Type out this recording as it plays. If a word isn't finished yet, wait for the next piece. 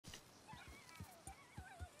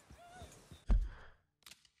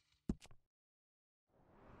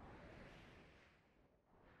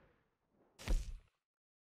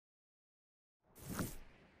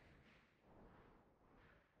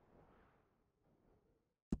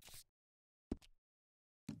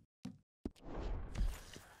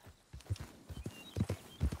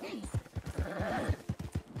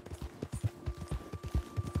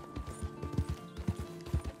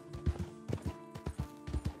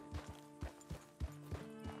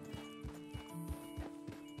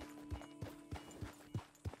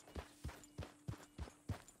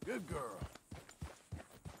Good girl.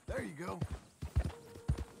 There you go.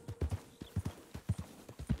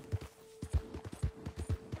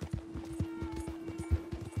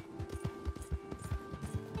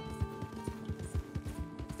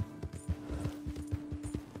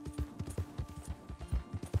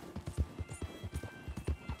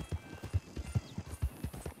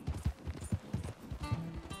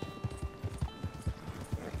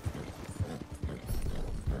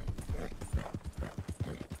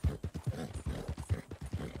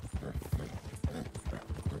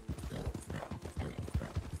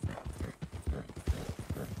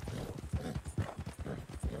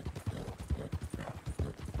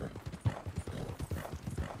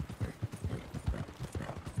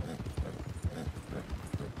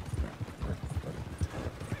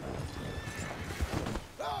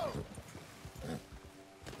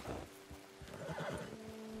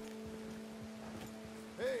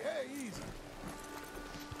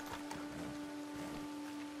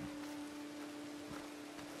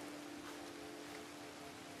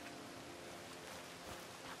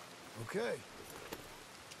 Okay.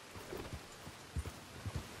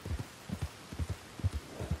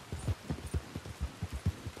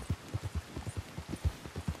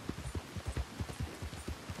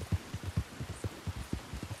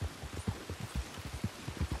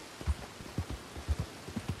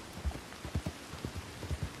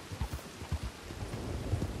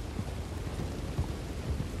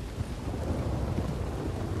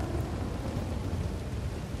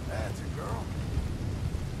 That's a girl.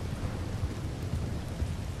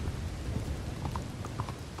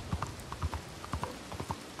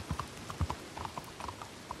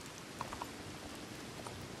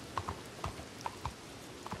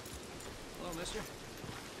 Hello, mister.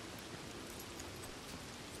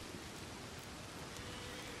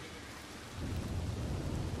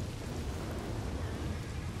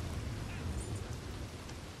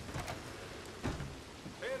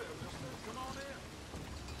 Hey there, mister. Come on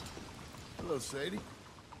in. Hello, Sadie.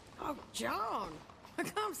 Oh, John.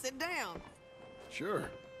 Come sit down. Sure.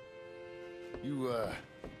 You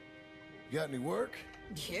got any work?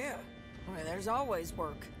 Yeah. Well, there's always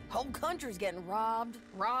work. Whole country's getting robbed,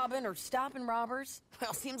 robbing, or stopping robbers.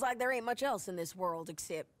 Well, seems like there ain't much else in this world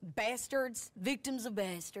except bastards, victims of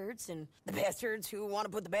bastards, and the bastards who want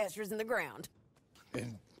to put the bastards in the ground.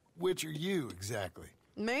 And which are you, exactly?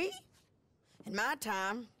 Me? In my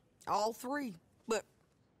time, all three. But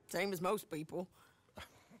same as most people.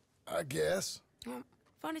 I guess.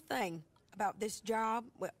 Funny thing about this job,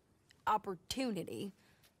 well, opportunity,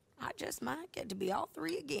 I just might get to be all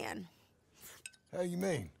three again. How you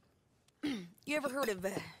mean? You ever heard of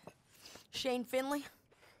Shane Finley?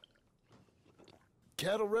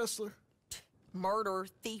 Cattle wrestler? Murderer,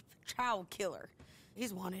 thief, child killer.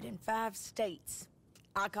 He's wanted in 5 states.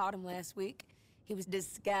 I caught him last week. He was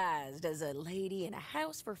disguised as a lady in a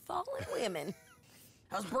house for fallen women.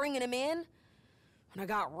 I was bringing him in when I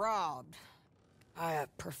got robbed by a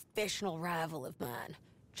professional rival of mine,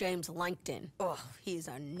 James Langton. Oh, he's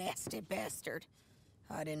a nasty bastard.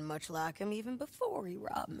 I didn't much like him even before he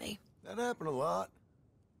robbed me. That happened a lot.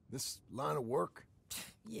 This line of work.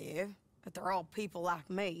 Yeah, but they're all people like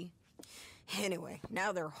me. Anyway,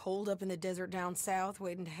 now they're holed up in the desert down south,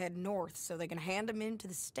 waiting to head north so they can hand them in to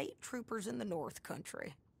the state troopers in the north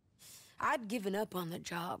country. I'd given up on the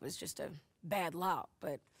job as just a bad lot,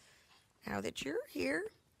 but now that you're here,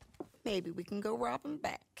 maybe we can go rob them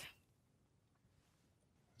back.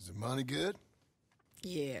 Is the money good?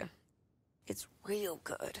 Yeah, it's real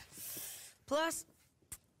good. Plus,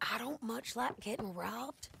 I don't much like getting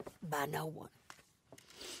robbed by no one.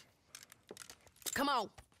 Come on.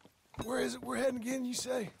 Where is it we're heading again, you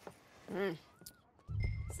say?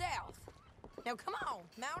 South. Now come on,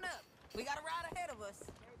 mount up. We got a ride ahead of us.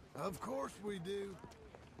 Of course we do.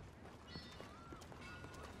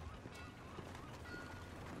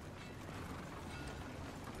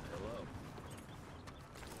 Hello.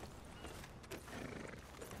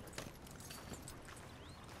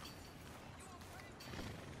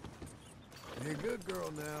 You're a good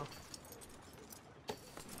girl now.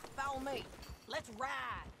 Follow me. Let's ride.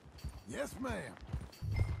 Yes, ma'am.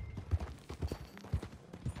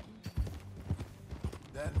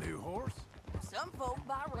 That new horse? Some folk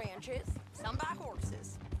buy ranches, some buy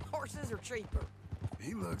horses. Horses are cheaper.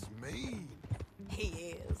 He looks mean.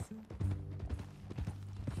 He is.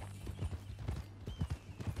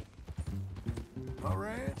 My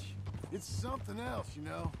ranch? It's something else, you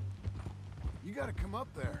know. You gotta come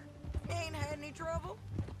up there. Ain't had any trouble?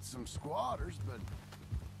 Some squatters, but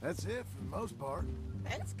that's it for the most part.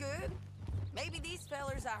 That's good. Maybe these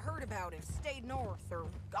fellers I heard about have stayed north or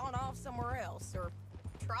gone off somewhere else or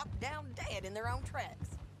dropped down dead in their own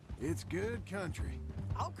tracks. It's good country.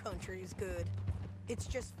 All country is good. It's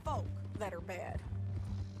just folk that are bad.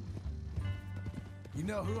 You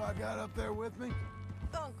know who I got up there with me?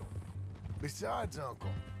 Uncle. Besides Uncle.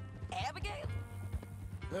 Abigail?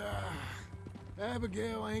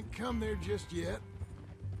 Abigail ain't come there just yet.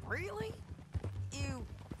 Really? You,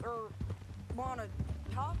 wanna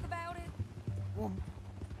talk about it? Well,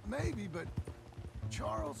 maybe, but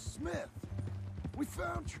Charles Smith. We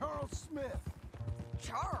found Charles Smith.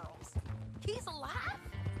 Charles? He's alive?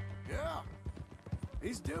 Yeah.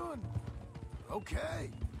 He's doing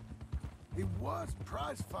okay. He was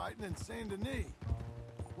prize fighting in Saint Denis.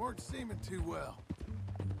 Weren't seeming too well.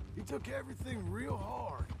 He took everything real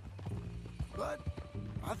hard. But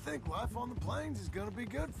I think life on the plains is gonna be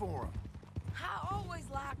good for him. I always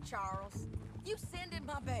liked Charles. You send him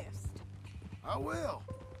my best. I will.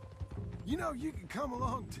 You know, you can come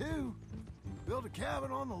along too. Build a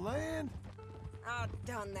cabin on the land. I've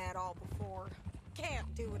done that all before.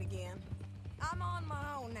 Can't do it again. I'm on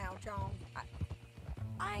my own now, John.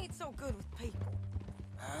 I ain't so good with people.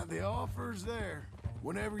 The offer's there,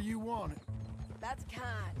 whenever you want it. That's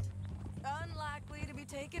kind. Unlikely to be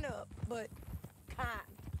taken up, but kind.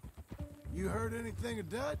 You heard anything of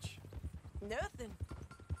Dutch? Nothing.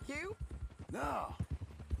 You? No.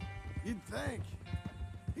 You'd think.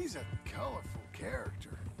 He's a colorful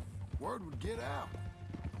character. Word would get out.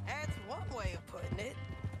 That's one way of putting it.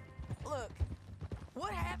 Look,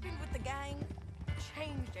 what happened with the gang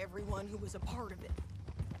changed everyone who was a part of it.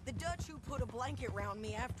 The Dutch who put a blanket around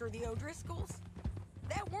me after the O'Driscolls,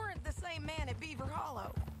 that weren't the same man at Beaver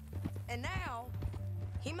Hollow. And now,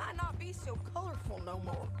 he might not be so colorful no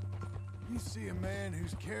more. You see a man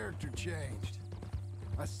whose character changed.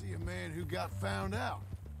 I see a man who got found out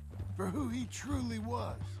for who he truly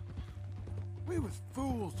was. We was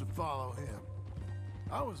fools to follow him.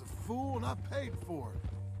 I was a fool and I paid for it.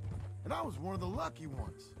 And I was one of the lucky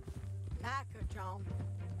ones. Micah, John.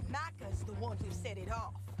 Micah's the one who set it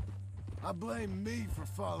off. I blame me for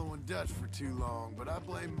following Dutch for too long, but I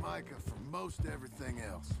blame Micah for most everything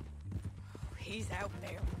else. He's out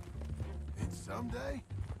there. And someday,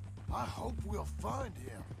 I hope we'll find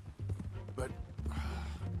him. But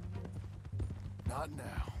not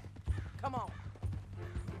now. Come on.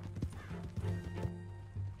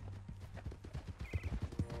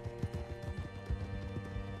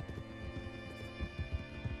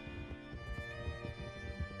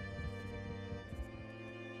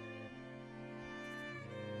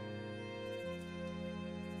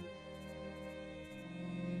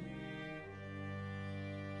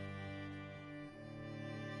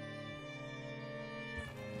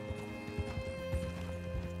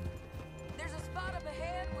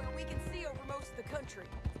 The country.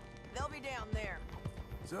 They'll be down there.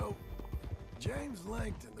 So, James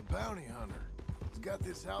Langton, the bounty hunter, has got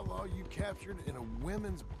this outlaw you captured in a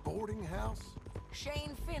women's boarding house?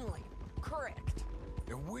 Shane Finley. Correct.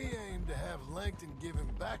 And we aim to have Langton give him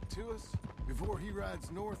back to us before he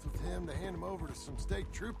rides north with him to hand him over to some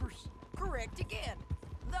state troopers? Correct again.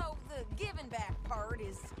 Though the giving back part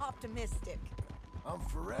is optimistic. I'm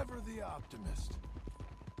forever the optimist.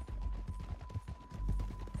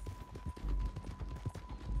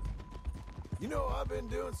 You know, I've been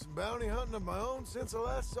doing some bounty hunting of my own since I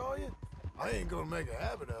last saw you. I ain't gonna make a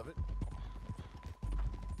habit of it.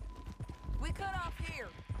 We cut off here.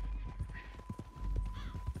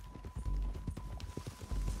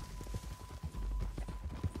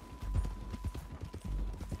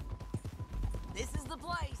 This is the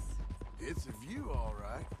place. It's a view, all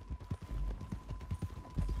right.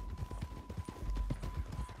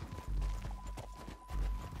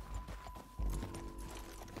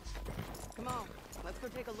 Come on, let's go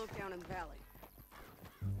take a look down in the valley.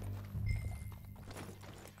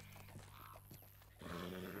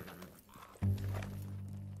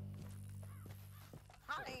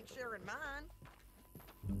 I ain't sharing mine.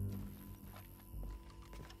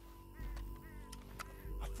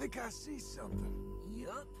 I think I see something.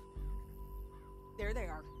 Yup. There they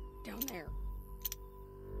are, down there.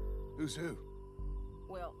 Who's who?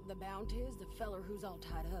 Well, the Bounty is the feller who's all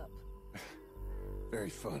tied up. Very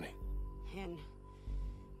funny. And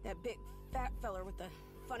that big fat feller with the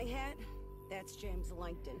funny hat, that's James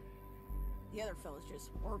Langton. The other fellas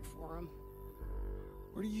just work for him.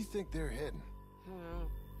 Where do you think they're heading?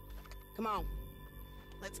 Come on,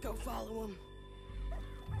 let's go follow him.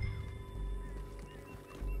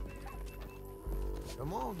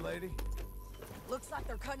 Come on, lady. Looks like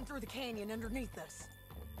they're cutting through the canyon underneath us.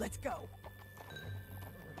 Let's go.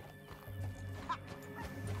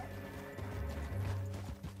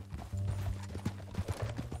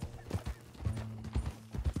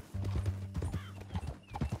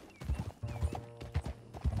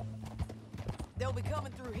 they'll be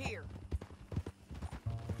coming through here.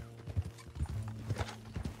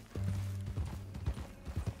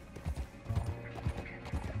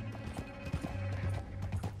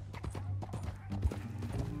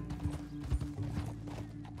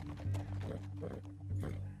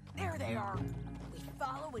 There they are. We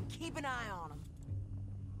follow and keep an eye on them.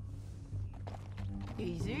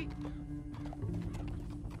 Easy.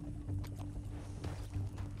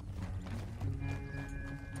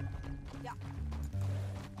 Yeah.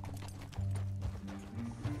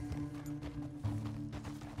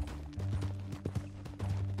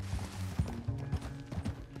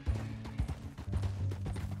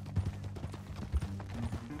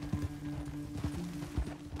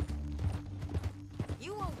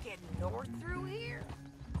 You won't get north through here?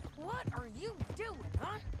 What are you doing,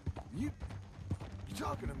 huh? You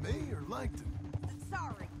talking to me or Langton?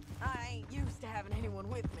 Sorry, I ain't used to having anyone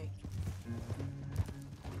with me.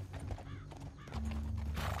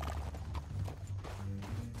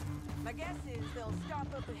 My guess is they'll stop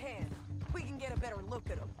up ahead. We can get a better look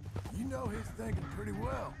at them. You know he's thinking pretty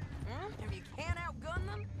well. If you can't outgun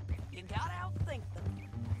them, you gotta outthink them.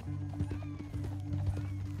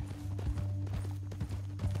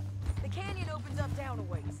 The canyon opens up down a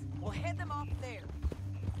ways. We'll head them off there.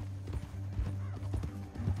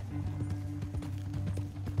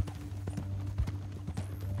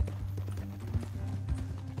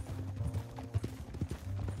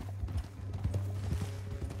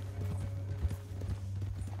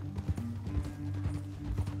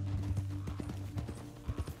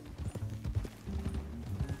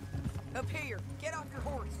 Up here, get off your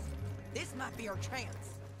horse. This might be our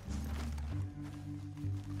chance.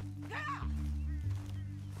 Ah!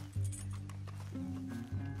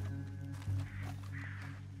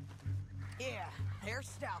 Yeah, they're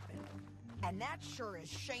stopping. And that sure is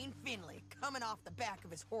Shane Finley coming off the back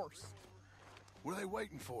of his horse. What are they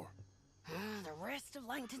waiting for? The rest of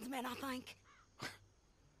Langton's men, I think.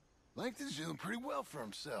 Langton's doing pretty well for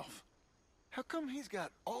himself. How come he's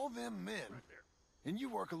got all them men, and you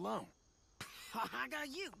work alone? I got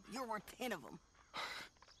you. You're worth 10 of them.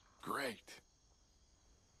 Great.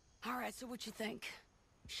 All right, so what you think?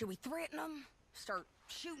 Should we threaten them, start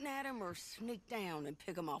shooting at them, or sneak down and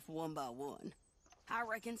pick them off one by one? I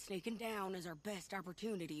reckon sneaking down is our best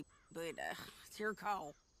opportunity, but it's your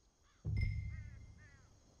call.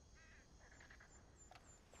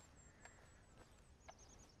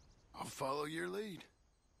 I'll follow your lead.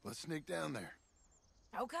 Let's sneak down there.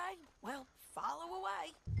 Okay, well, follow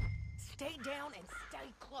away. Stay down and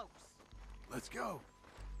stay close. Let's go.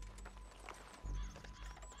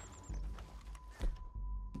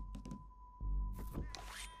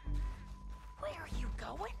 Where are you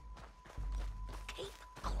going? Keep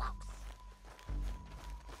close.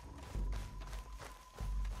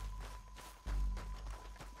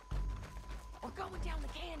 We're going down the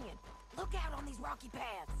canyon. Look out on these rocky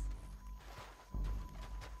paths.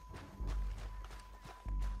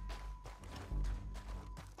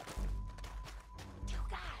 You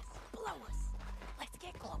guys, blow us. Let's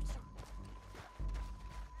get closer.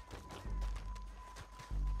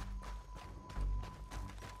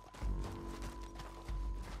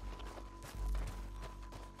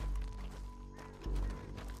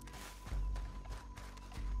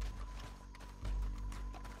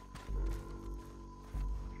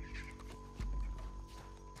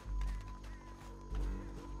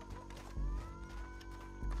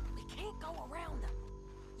 Go around them.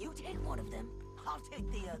 You take one of them, I'll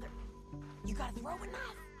take the other. You gotta throw a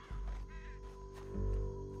knife.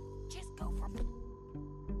 Just go for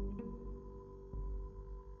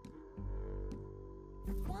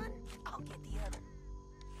one, I'll get the other.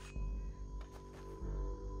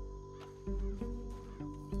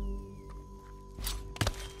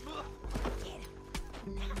 Get him.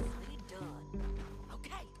 Nicely done.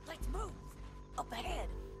 Okay, let's move. Up ahead,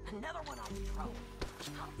 another one on patrol.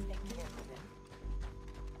 I'll take care of him.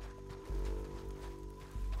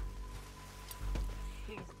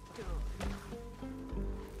 He's done.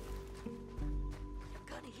 You're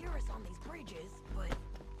gonna hear us on these bridges, but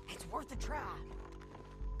it's worth a try.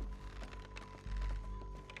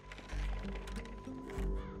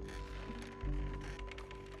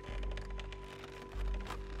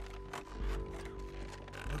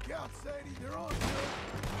 Look out, Sadie. They're on you.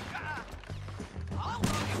 I'll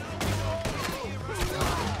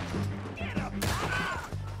Get up!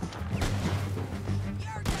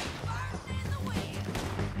 You're just first in the wind.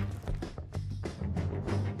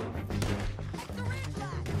 It's the ridge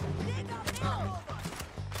line. Dig up and over.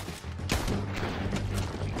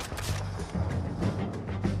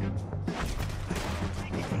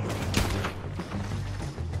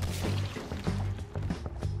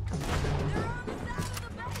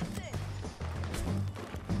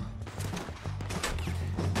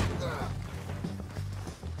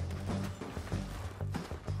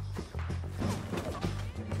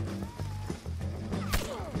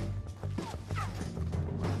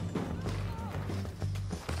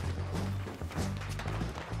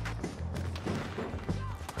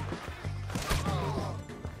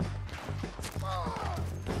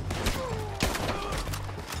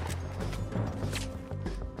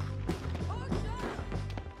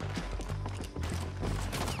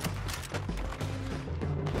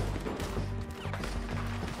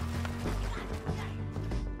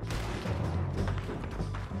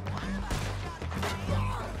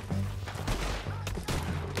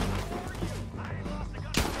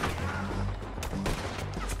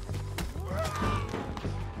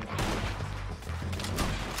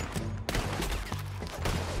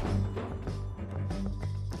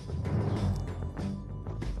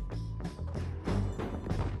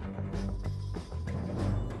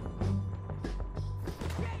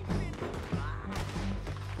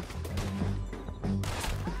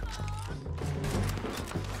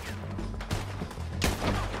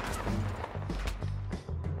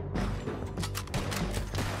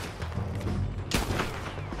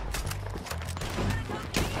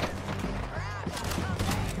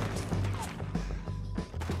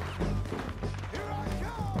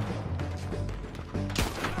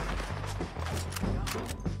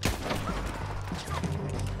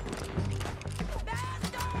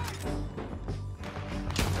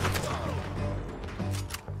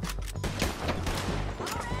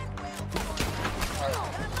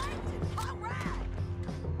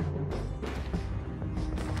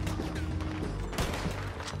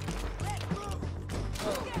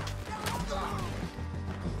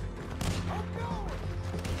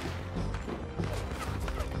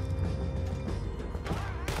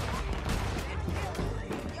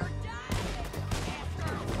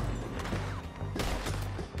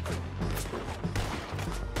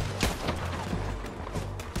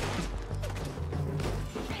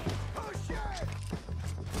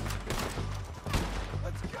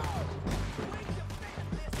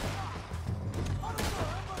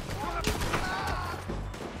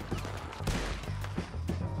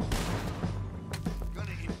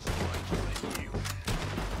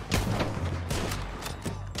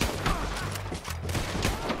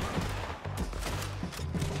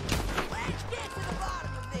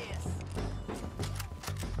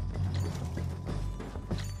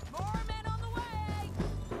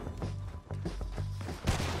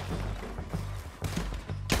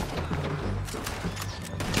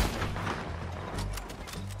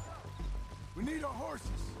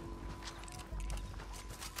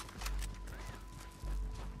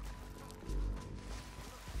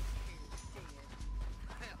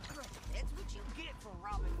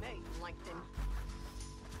 Langton.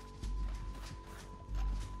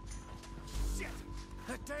 Shit!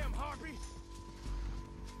 That damn harpy!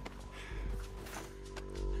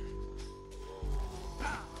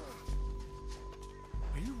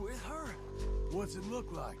 Are you with her? What's it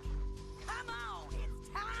look like? Come on, it's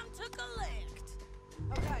time to collect.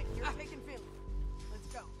 Okay, you're taking Finley. Let's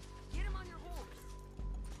go. Get him on your horse.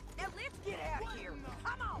 Now let's get out of here.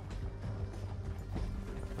 Come on.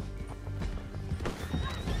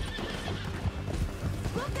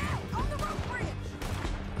 Look out! On the rope bridge!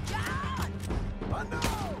 John! I know!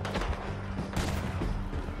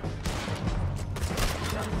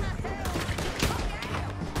 What the hell? Look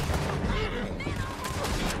out! Men on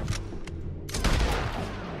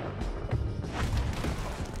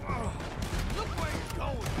Look where he's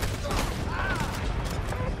going!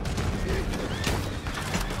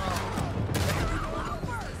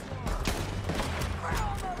 We're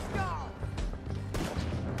almost gone!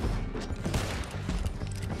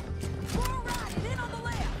 We're all right, and in on the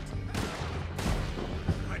left!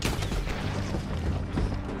 Hey,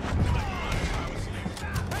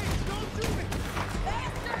 don't do me!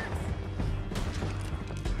 Bastards!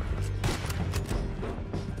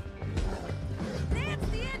 That's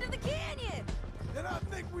the end of the canyon! Then I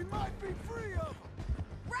think we might be free of them!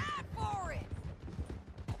 Ride for it!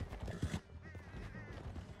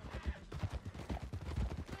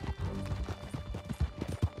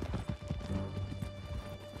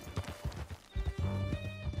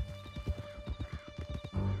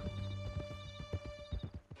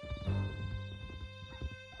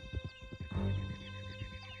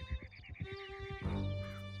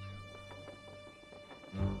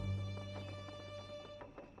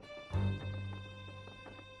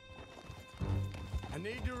 I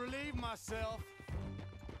need to relieve myself.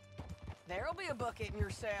 There'll be a bucket in your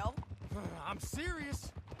cell. I'm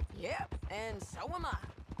serious. Yep, and so am I.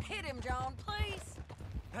 Hit him, John, please.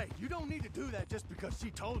 Hey, you don't need to do that just because she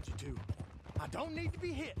told you to. I don't need to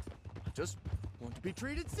be hit. I just want to be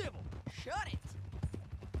treated civil. Shut it.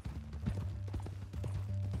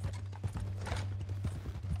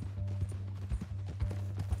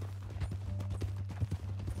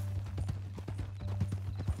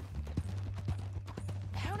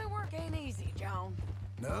 County work ain't easy, John.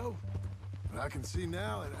 No, but I can see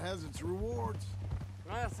now it has its rewards.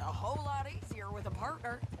 That's a whole lot easier with a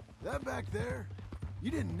partner. That back there,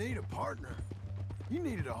 you didn't need a partner. You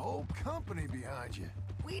needed a whole company behind you.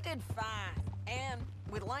 We did fine. And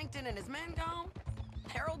with Langton and his men gone,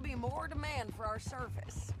 there'll be more demand for our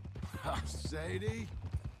service. Sadie,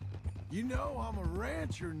 you know I'm a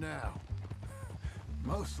rancher now.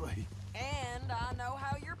 Mostly. And I know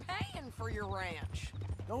how you're paying for your ranch.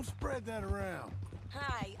 Don't spread that around.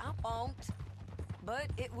 Hey, I won't. But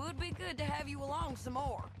it would be good to have you along some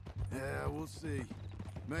more. Yeah, we'll see.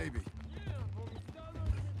 Maybe.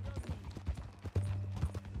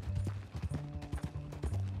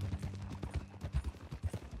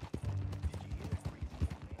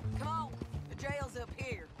 Come on, the jail's up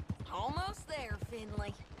here. Almost there,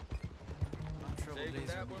 Finley.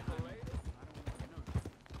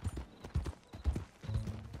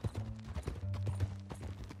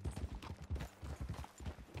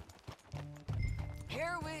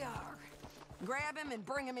 Here we are. Grab him and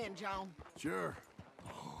bring him in, John. Sure.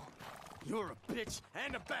 You're a bitch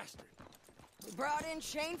and a bastard. We brought in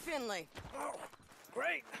Shane Finley. Oh,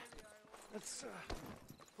 great. Let's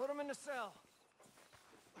put him in the cell.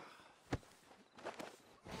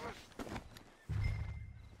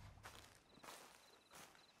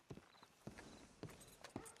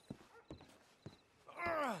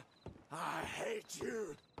 I hate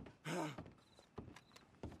you.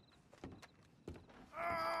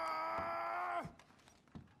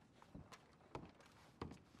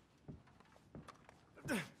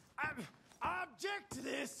 I object to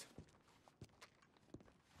this.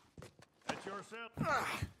 That's your cell?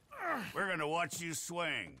 We're gonna watch you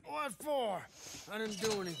swing. What for? I didn't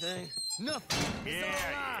do anything. Nothing. It's all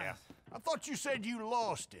lies. Yeah. I thought you said you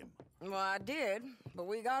lost him. Well, I did, but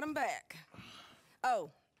we got him back.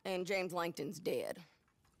 Oh, and James Langton's dead.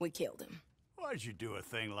 We killed him. Why'd you do a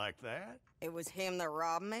thing like that? It was him that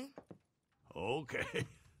robbed me. Okay.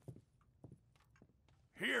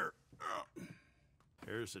 Here.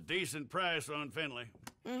 Here's a decent price on Finley.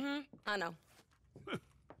 I know.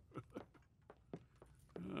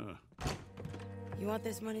 You want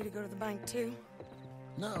this money to go to the bank, too?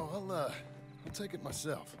 No, I'll take it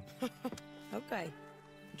myself. Okay,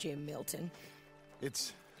 Jim Milton.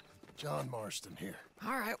 It's John Marston here.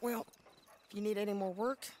 All right, well, if you need any more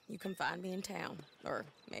work, you can find me in town. Or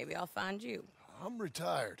maybe I'll find you. I'm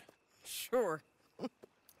retired. Sure.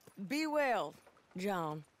 Be well,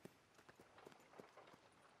 John.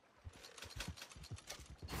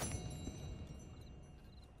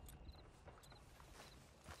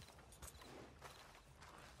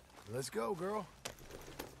 Let's go, girl.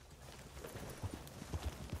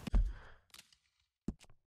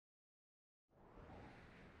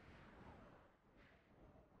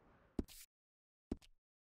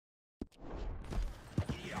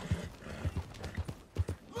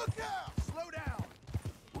 Look out! Slow down!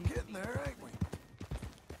 We're getting there, ain't we?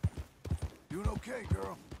 Doing okay,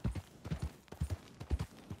 girl.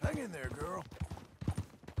 Hang in there, girl.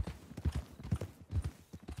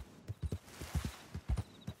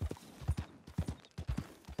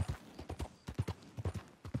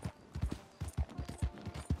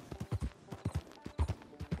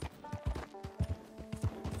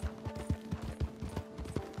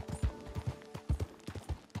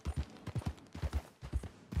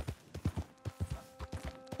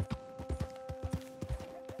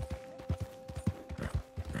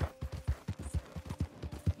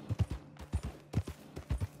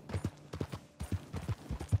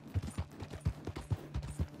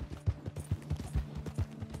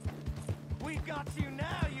 We've got you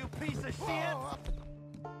now, you piece of shit! Whoa,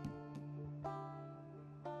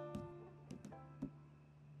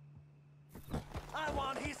 I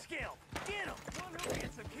want his skill! Get him! One who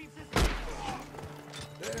gets him keeps his...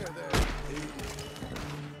 there.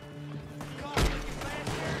 God, you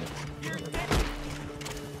bastard! You're dead!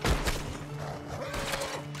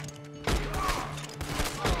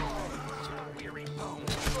 Weary bone!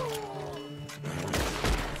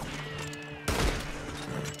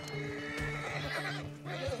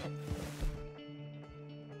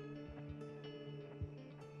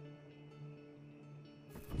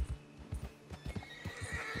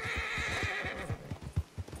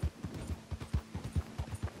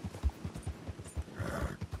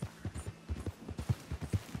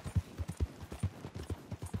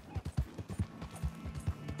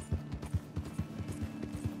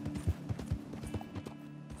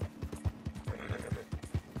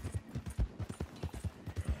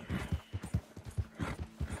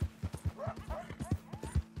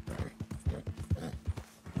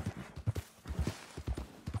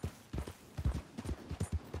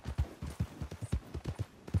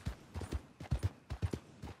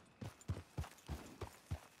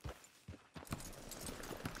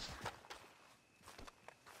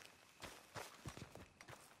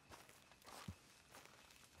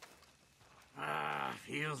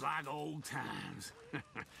 Feels like old times.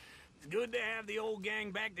 It's good to have the old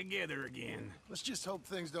gang back together again. Let's just hope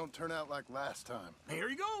things don't turn out like last time. Here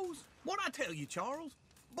he goes. What'd I tell you, Charles?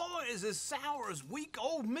 Boy is as sour as weak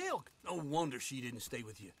old milk. No wonder she didn't stay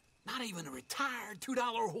with you. Not even a retired $2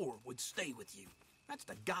 whore would stay with you. That's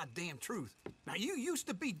the goddamn truth. Now, you used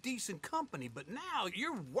to be decent company, but now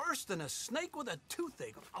you're worse than a snake with a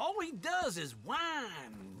toothache. All he does is whine.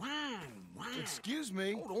 Excuse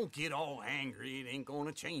me? Oh, don't get all angry. It ain't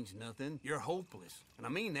gonna change nothing. You're hopeless. And I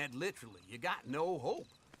mean that literally. You got no hope.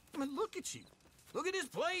 I mean, look at you. Look at this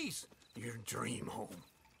place. Your dream home.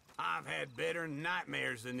 I've had better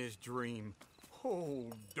nightmares than this dream. Oh,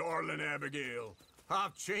 darling Abigail,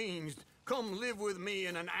 I've changed. Come live with me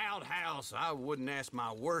in an outhouse I wouldn't ask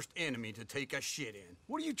my worst enemy to take a shit in.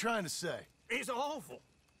 What are you trying to say? It's awful.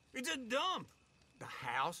 It's a dump. The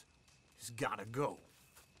house has gotta go.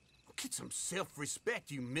 Get some self-respect,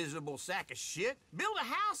 you miserable sack of shit. Build a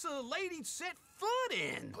house a lady'd set foot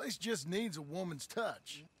in. Place just needs a woman's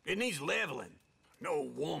touch. It needs leveling. No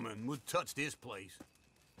woman would touch this place.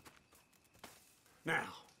 Now,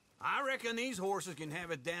 I reckon these horses can have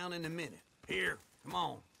it down in a minute. Here, come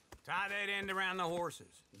on. Tie that end around the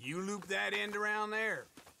horses. You loop that end around there.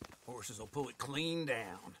 Horses will pull it clean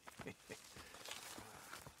down.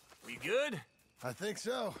 We good? I think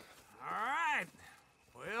so. All right.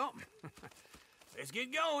 Well, let's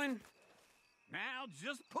get going. Now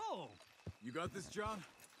just pull. You got this, John?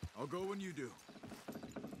 I'll go when you do.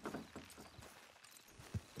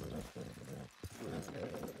 This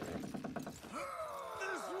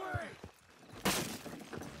way!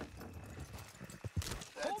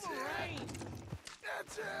 Pull the rein!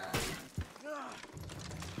 That's it!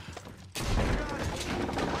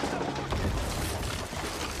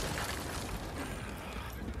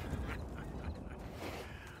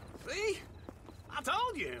 See? I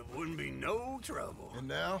told you it wouldn't be no trouble. And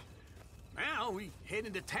now? Now we head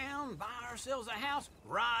into town, buy ourselves a house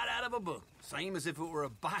right out of a book. Same as if it were a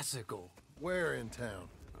bicycle. Where in town?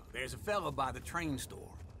 There's a fella by the train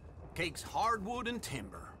store. Cakes hardwood and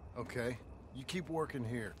timber. Okay, you keep working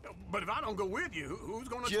here. But if I don't go with you, who's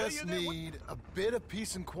gonna tell you Just that? need a bit of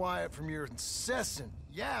peace and quiet from your incessant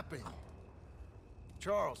yapping.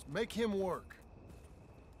 Charles, make him work.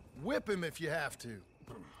 Whip him if you have to.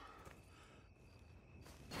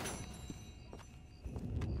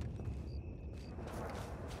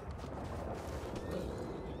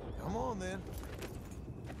 Come on, then.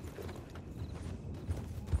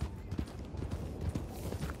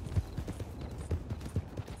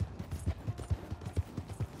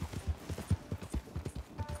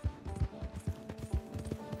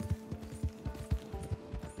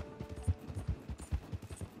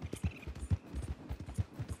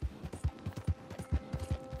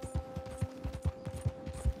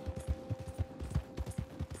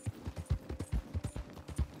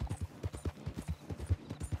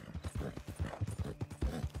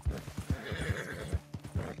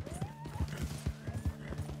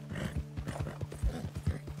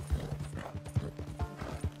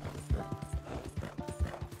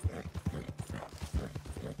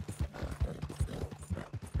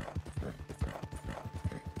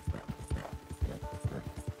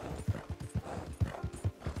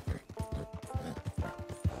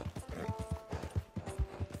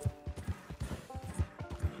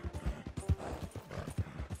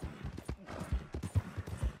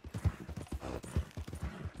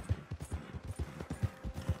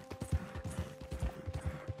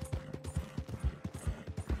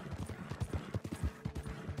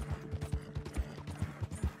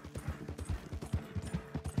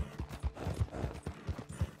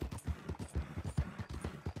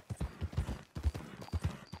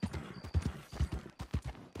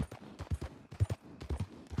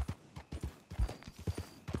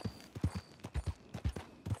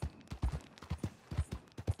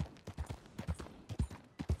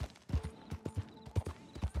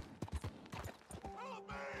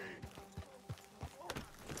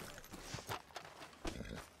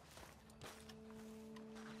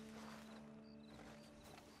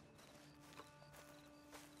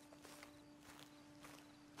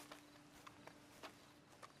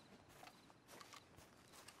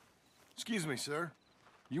 Excuse me, sir.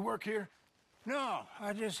 You work here? No,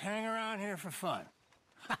 I just hang around here for fun.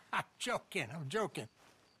 I'm joking.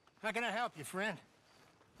 How can I help you, friend?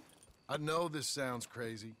 I know this sounds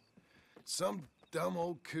crazy. Some dumb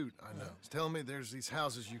old coot I know is telling me there's these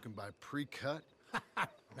houses you can buy pre-cut.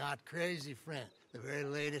 Not crazy, friend. The very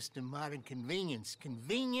latest in modern convenience.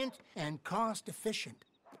 Convenient and cost-efficient.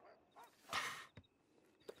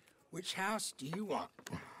 Which house do you want?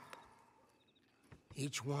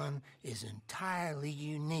 Each one is entirely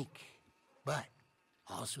unique, but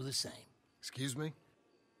also the same. Excuse me?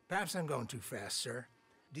 Perhaps I'm going too fast, sir.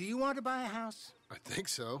 Do you want to buy a house? I think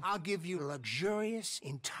so. I'll give you a luxurious,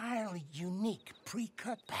 entirely unique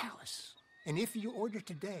pre-cut palace. And if you order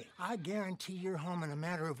today, I guarantee you're home in a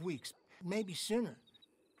matter of weeks, maybe sooner.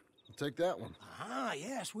 I'll take that one. Ah,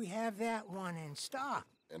 yes, we have that one in stock.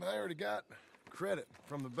 And I already got credit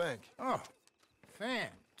from the bank. Oh,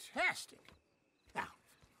 fantastic. Now,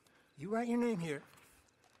 you write your name here,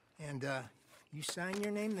 and you sign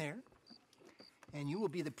your name there, and you will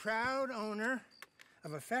be the proud owner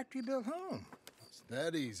of a factory-built home. It's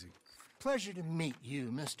that easy. Pleasure to meet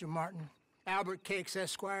you, Mr. Martin. Albert Cakes,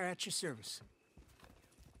 Esquire, at your service.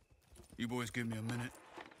 You boys give me a minute.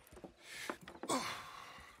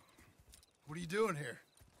 What are you doing here?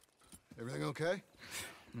 Everything okay?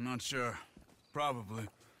 I'm not sure. Probably.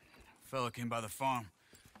 Fella came by the farm.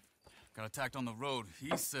 Got attacked on the road.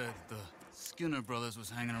 He said the Skinner brothers was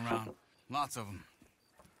hanging around. Lots of them.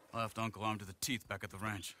 I left Uncle armed to the teeth back at the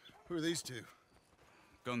ranch. Who are these two?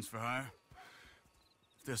 Guns for hire?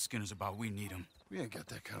 If there's Skinner's about, we need them. We ain't got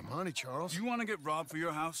that kind of money, Charles. You want to get robbed for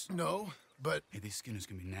your house? No, but... Hey, these Skinners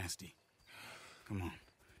can be nasty. Come on.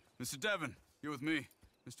 Mr. Devon, you're with me.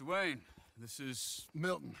 Mr. Wayne, this is...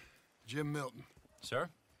 Milton. Jim Milton. Sir,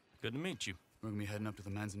 good to meet you. We're gonna be heading up to the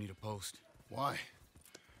Manzanita post. Why?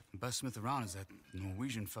 The best smith around is that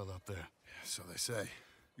Norwegian fella up there. So they say.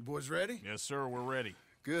 You boys ready? Yes, sir, we're ready.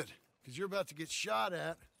 Good. Because you're about to get shot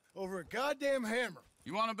at over a goddamn hammer.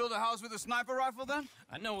 You want to build a house with a sniper rifle, then?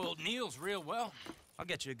 I know old Neil's real well. I'll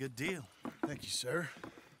get you a good deal. Thank you, sir.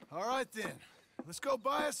 All right, then. Let's go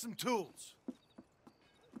buy us some tools.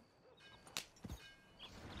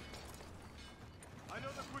 I know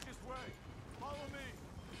the quickest way. Follow me.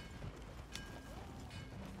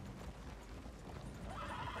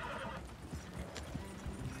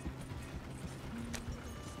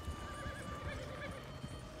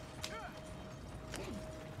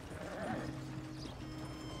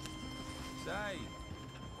 Say,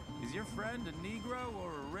 is your friend a Negro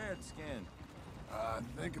or a Redskin? I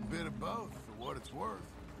think a bit of both, for what it's worth.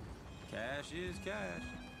 Cash is cash,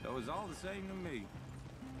 though it's all the same to me.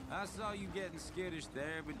 I saw you getting skittish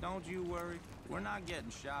there, but don't you worry. We're not getting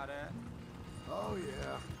shot at. Oh,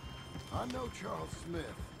 yeah. I know Charles Smith.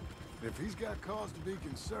 If he's got cause to be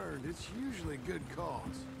concerned, it's usually good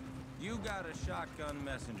cause. You got a shotgun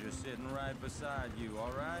messenger sitting right beside you,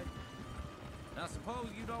 all right? Now suppose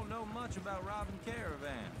you don't know much about robbing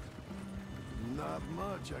caravans. Not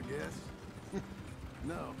much, I guess.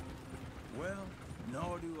 No. Well,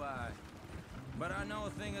 nor do I. But I know a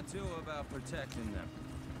thing or two about protecting them.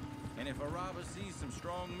 And if a robber sees some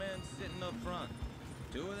strong men sitting up front,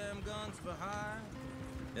 2 of them guns for hire,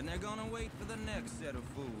 then they're gonna wait for the next set of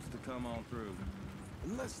fools to come on through.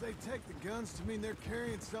 Unless they take the guns to mean they're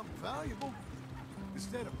carrying something valuable.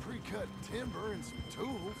 Instead of pre-cut timber and some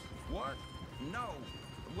tools. What? No.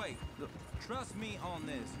 Wait, look, trust me on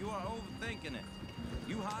this. You are overthinking it.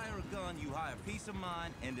 You hire a gun, you hire peace of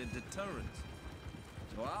mind and a deterrent.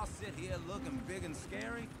 So I'll sit here looking big and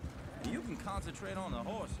scary, and you can concentrate on the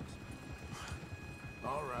horses.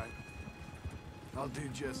 All right. I'll do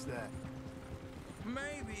just that.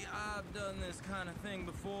 Maybe I've done this kind of thing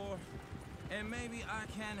before, and maybe I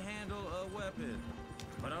can handle a weapon.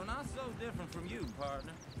 But I'm not so different from you,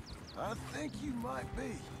 partner. I think you might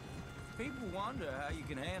be. People wonder how you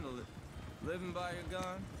can handle it, living by your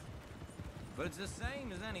gun. But it's the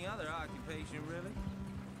same as any other occupation, really.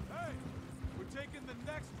 Hey, we're taking the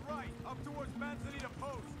next right, up towards Manzanita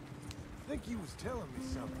Post. I think he was telling me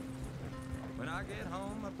something. When I get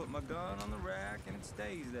home, I put my gun on the rack and it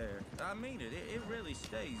stays there. I mean it, it really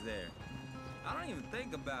stays there. I don't even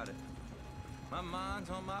think about it. My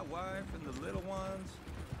mind's on my wife and the little ones.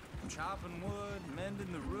 I'm chopping wood,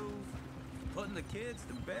 mending the roof, putting the kids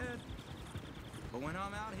to bed. But when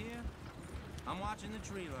I'm out here, I'm watching the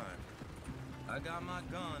tree line. I got my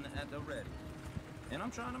gun at the ready. And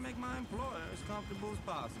I'm trying to make my employer as comfortable as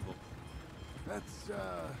possible. That's,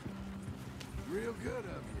 real good of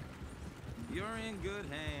you. You're in good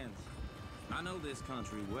hands. I know this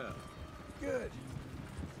country well. Good.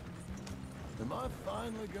 Am I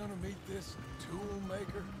finally gonna meet this tool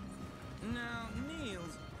maker? Now,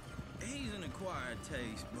 Niels, he's an acquired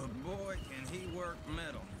taste, but boy, can he work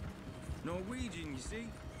metal. Norwegian, you see?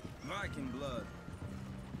 Viking blood.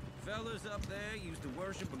 Fellas up there used to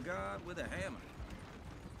worship a god with a hammer.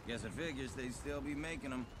 Guess it figures they'd still be making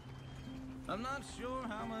them. I'm not sure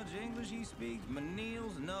how much English he speaks, but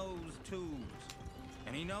Niels knows tools.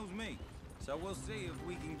 And he knows me. So we'll see if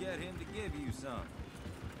we can get him to give you some.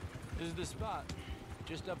 This is the spot,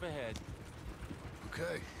 just up ahead.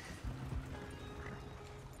 Okay.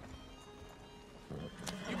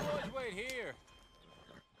 You boys wait here.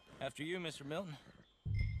 After you, Mr. Milton.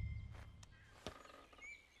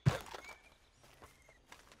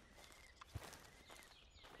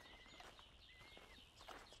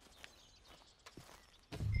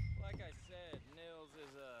 Like I said, Nils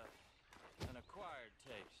is an acquired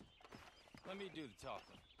taste. Let me do the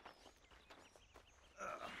talking.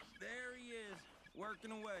 There he is,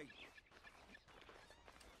 working away.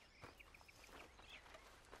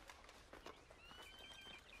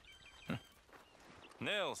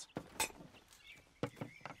 Nils.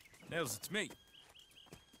 Nils, it's me.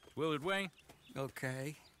 Willard Wayne.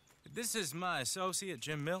 Okay. This is my associate,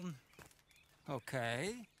 Jim Milton.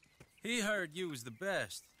 Okay. He heard you was the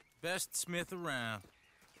best. Best smith around.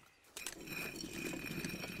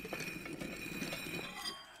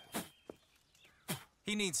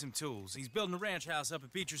 He needs some tools. He's building a ranch house up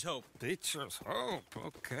at Beecher's Hope. Beecher's Hope,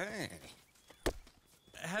 okay.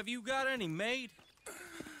 Have you got any made?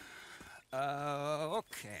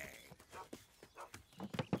 Okay.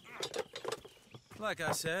 Like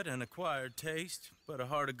I said, an acquired taste, but a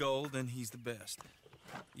heart of gold, and he's the best.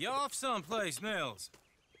 You off someplace, Nils?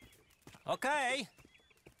 Okay.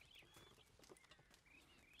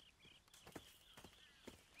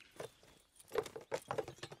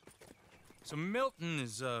 So Milton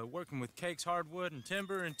is working with Cakes Hardwood and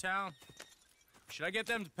Timber in town. Should I get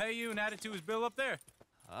them to pay you and add it to his bill up there?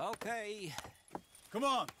 Okay. Come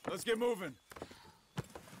on, let's get moving.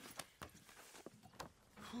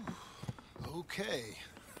 Okay.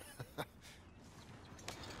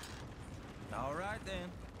 All right,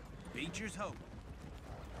 then. Beecher's Hope.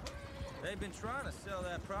 They've been trying to sell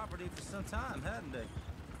that property for some time, hadn't they?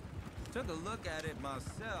 Took a look at it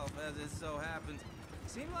myself, as it so happens.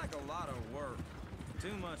 Seemed like a lot of work.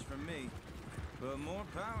 Too much for me. But more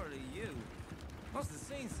power to you. Must have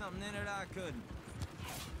seen something in it I couldn't.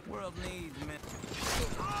 World needs men.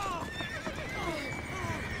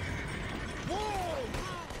 Whoa!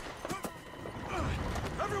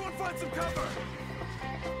 Everyone find some cover!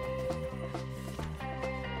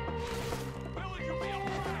 Willard, you'll be all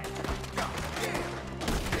right! God damn!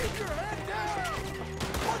 Keep your head down!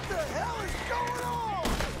 What the hell is going on?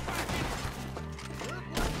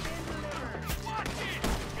 Watch it!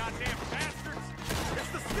 Goddamn bastards! It's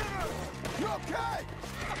the Skinner! You okay?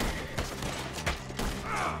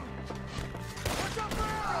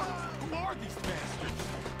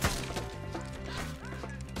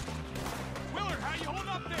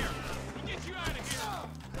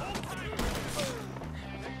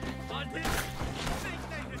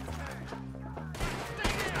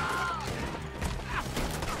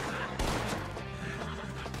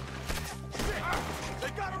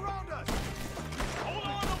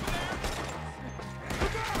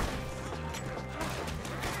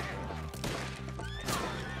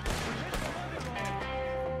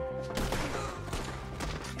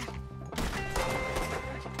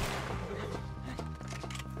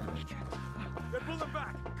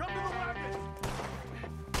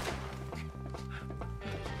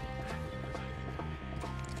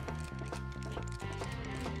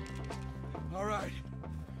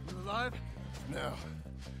 Now,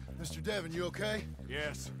 Mr. Devon, you okay?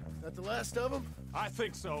 Yes, That the last of them? I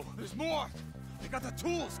think so. There's more! They got the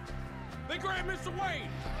tools! They grabbed Mr. Wayne!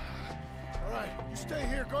 All right, you stay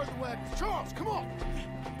here, guard the wagons. Charles, come on!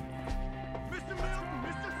 Mr. Milton!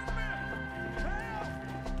 Mr. Smith! Help!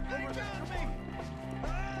 Over there, come me!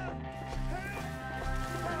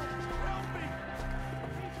 Help me!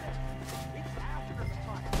 It's after the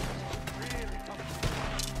fight. Really tough.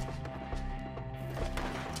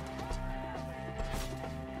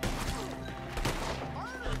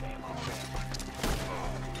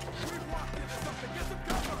 We've walked into something. Get some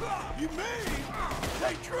cover! You mean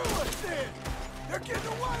they drew us in? They're getting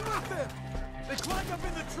away with them! They climbed up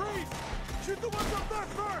in the trees! Shoot the ones up there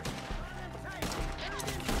first!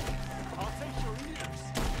 I'll take your ears.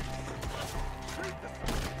 Shoot them!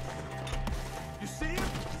 You see him?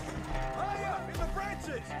 High up in the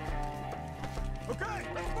branches! Okay,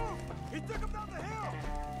 let's move! He took him down the hill!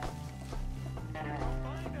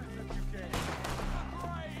 Find us if you can.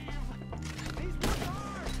 Brave! He's with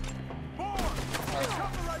ours! More! He's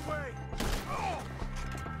come the right way! Oh!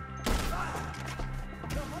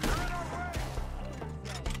 They're in our way!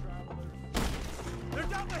 They're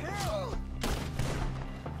down the hill!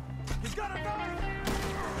 He's got a knife!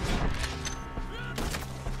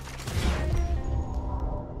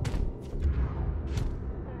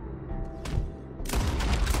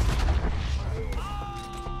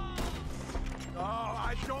 Oh,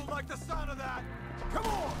 I don't like the sound of that! Come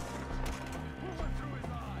on! Pulling through his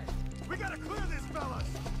eye! We gotta clear this, fellas!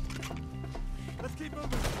 Let's keep moving!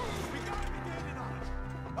 We gotta be gaining on it!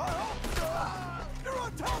 I hope so! You're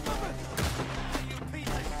on top of it! You piece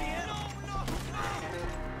of shit!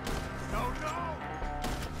 No, no!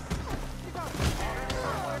 You got it!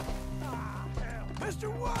 Mr.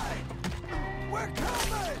 White! We're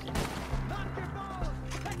coming! Knock your balls!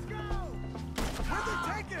 Let's go! Where'd they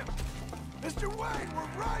take him? Mr. Wayne,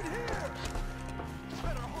 we're right here!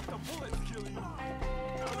 Better hope the bullets kill you.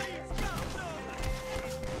 Please, go!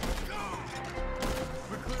 Go!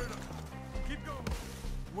 We cleared him. Keep going.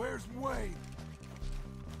 Where's Wade?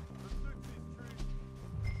 Let's fix these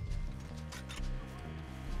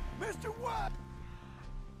trees. Mr. White!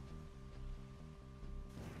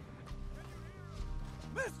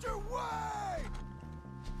 Mr. White!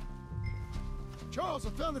 Charles, I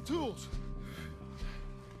found the tools.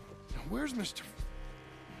 Now, where's Mr.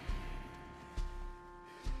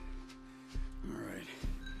 All right.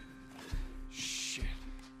 Shit.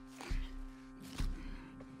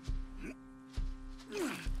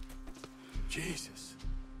 Jesus.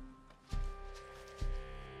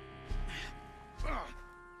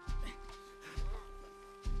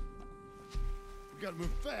 We gotta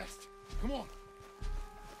move fast. Come on.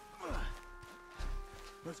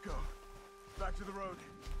 Let's go. Back to the road.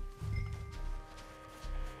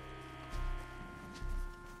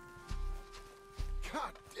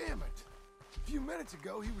 God damn it. A few minutes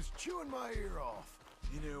ago, he was chewing my ear off.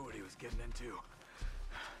 He knew what he was getting into.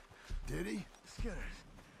 Did he? Skinners.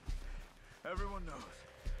 Everyone knows.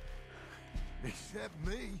 Except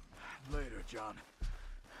me. Later, John.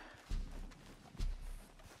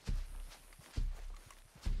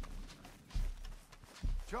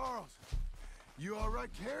 Charles, you all right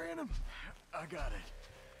carrying him? I got it.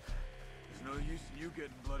 There's no use in you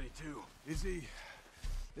getting bloody, too. Is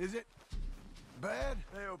it bad?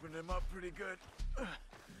 They opened him up pretty good.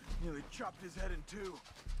 Nearly chopped his head in two.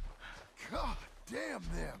 God damn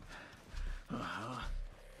them. Uh-huh.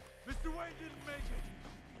 Mr. Wayne didn't make it.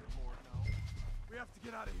 You're bored now. We have to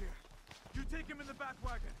get out of here. You take him in the back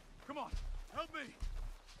wagon. Come on, help me.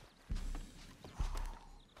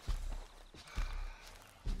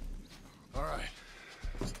 All right,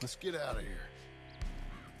 let's get out of here.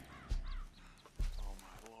 Oh,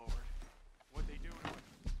 my Lord. What'd they do to him?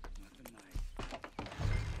 Nothing nice.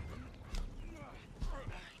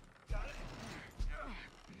 Got it.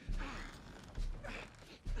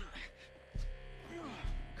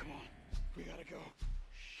 Come on, we gotta go.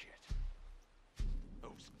 Shit.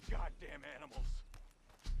 Those goddamn animals.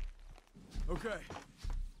 Okay.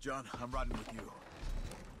 John, I'm riding with you.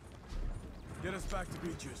 Get us back to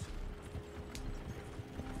Beaches.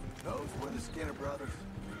 Those were the Skinner brothers.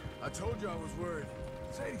 I told you I was worried.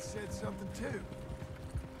 Sadie said something too.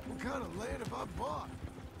 What kind of land have I bought?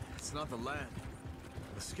 It's not the land.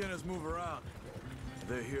 The Skinners move around.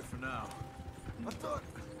 They're here for now. I thought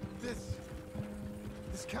this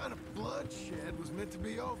kind of bloodshed was meant to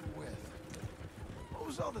be over with. What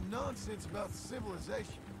was all the nonsense about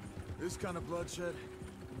civilization? This kind of bloodshed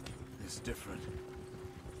is different.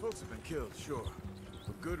 Folks have been killed, sure.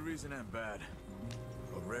 For good reason and bad.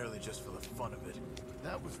 But rarely just for the fun of it.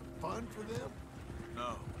 That was fun for them?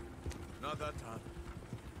 No. Not Not that time.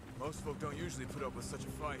 Most folk don't usually put up with such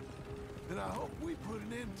a fight. Then I hope we put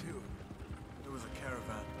an end to it. There was a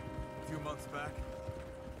caravan a few months back.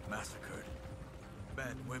 Massacred.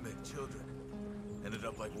 Men, women, children. Ended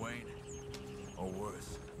up like Wayne. Or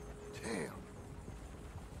worse. Damn.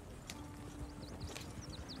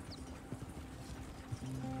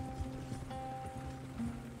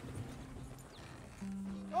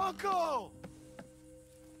 Uncle!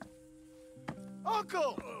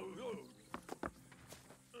 Uncle!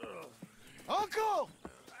 Uncle!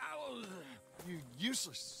 You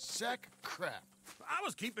useless sack of crap. I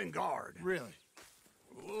was keeping guard. Really?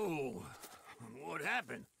 Whoa. What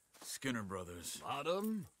happened? Skinner Brothers. Lot of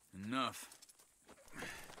them? Enough.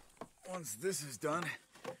 Once this is done,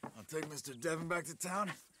 I'll take Mr. Devon back to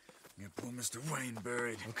town and get poor Mr. Wayne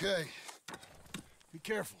buried. Okay. Be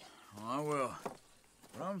careful. Oh, I will.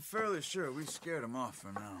 But I'm fairly sure we scared him off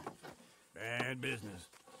for now. Bad business.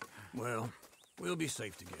 Well, we'll be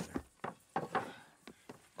safe together.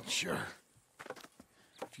 Sure.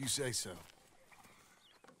 If you say so.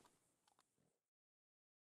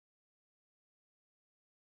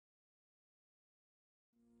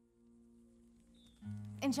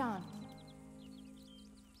 And John,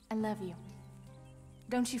 I love you.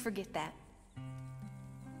 Don't you forget that.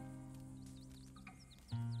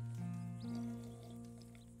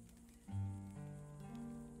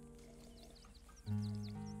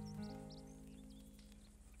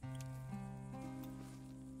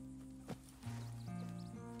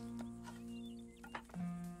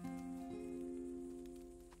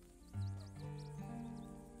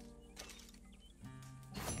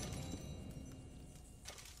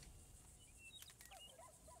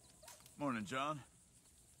 Morning, John.